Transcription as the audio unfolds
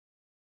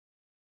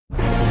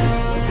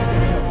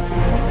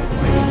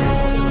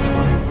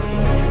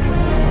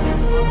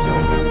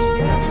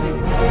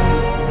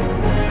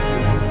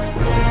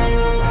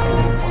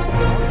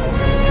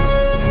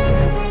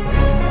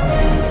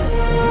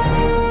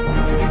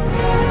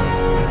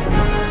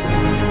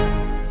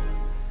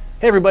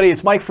Hey everybody,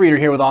 it's Mike Frieder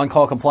here with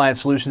On-Call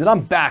Compliance Solutions, and I'm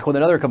back with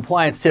another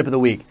compliance tip of the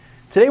week.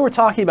 Today we're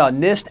talking about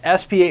NIST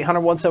SP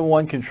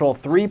 800-171 Control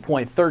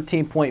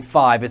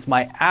 3.13.5. It's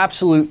my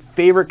absolute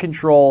favorite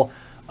control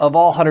of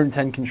all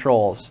 110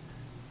 controls.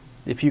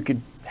 If you could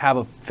have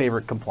a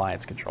favorite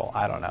compliance control,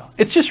 I don't know.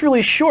 It's just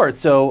really short,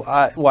 so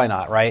why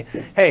not, right?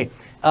 Hey,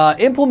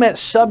 implement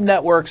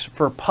subnetworks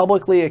for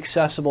publicly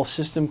accessible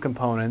system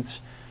components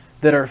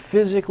that are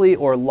physically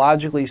or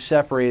logically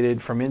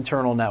separated from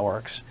internal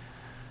networks.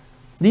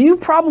 You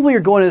probably are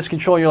going to this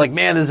control and you're like,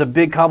 man, this is a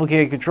big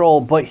complicated control,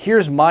 but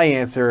here's my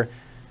answer.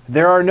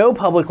 There are no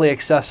publicly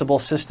accessible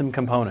system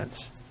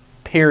components,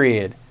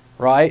 period,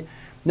 right?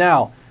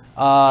 Now,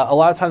 a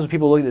lot of times when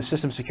people look at the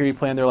system security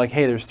plan, they're like,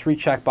 hey, there's 3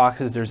 check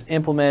boxes. There's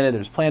implemented,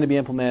 there's planned to be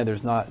implemented,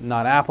 there's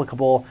not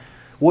applicable.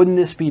 Wouldn't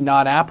this be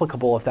not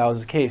applicable if that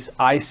was the case?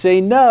 I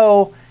say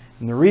no,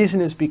 and the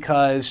reason is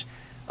because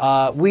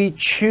we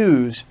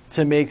choose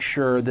to make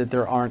sure that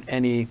there aren't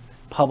any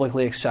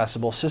publicly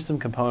accessible system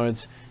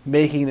components,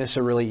 making this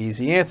a really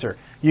easy answer.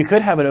 You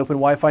could have an open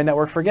Wi-Fi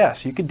network for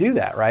guests. You could do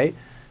that, right?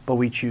 But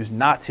we choose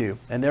not to,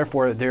 and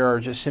therefore there are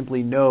just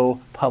simply no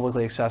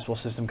publicly accessible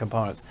system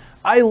components.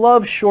 I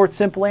love short,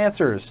 simple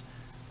answers,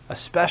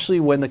 especially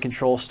when the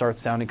control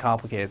starts sounding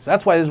complicated. So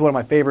that's why this is one of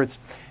my favorites.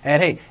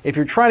 And hey, if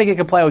you're trying to get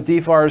compliant with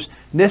DFARS,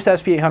 NIST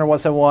SP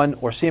 800-171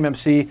 or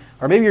CMMC,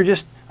 or maybe you're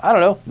just, I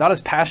don't know, not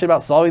as passionate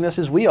about solving this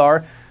as we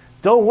are,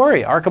 don't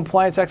worry, our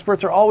compliance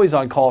experts are always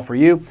on call for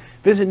you.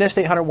 Visit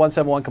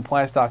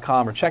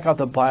NIST800-171compliance.com or check out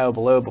the bio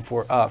below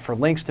for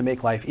links to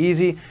make life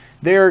easy.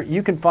 There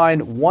you can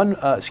find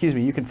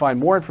you can find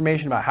more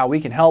information about how we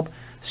can help.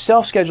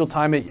 Self-schedule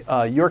time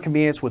at your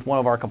convenience with one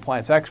of our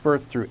compliance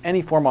experts through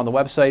any form on the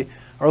website,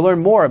 or learn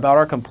more about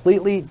our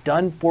completely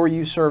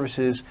done-for-you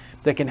services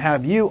that can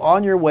have you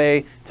on your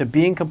way to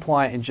being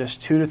compliant in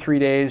just 2 to 3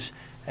 days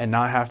and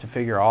not have to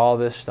figure all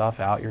this stuff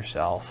out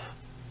yourself.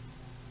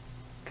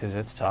 Because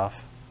it's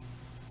tough.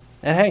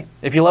 And hey,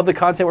 if you love the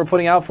content we're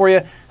putting out for you,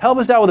 help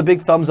us out with a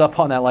big thumbs up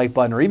on that like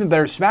button, or even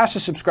better, smash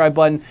the subscribe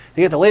button to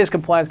get the latest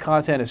compliance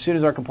content as soon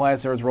as our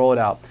compliance nerds roll it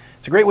out.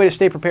 It's a great way to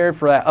stay prepared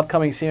for that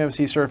upcoming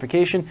CMMC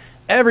certification.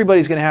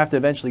 Everybody's going to have to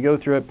eventually go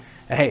through it.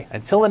 And hey,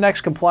 until the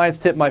next compliance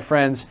tip, my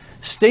friends,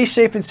 stay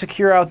safe and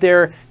secure out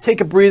there. Take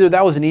a breather.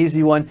 That was an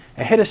easy one.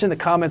 And hit us in the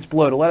comments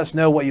below to let us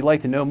know what you'd like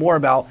to know more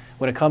about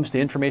when it comes to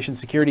information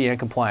security and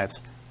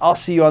compliance. I'll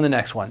see you on the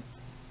next one.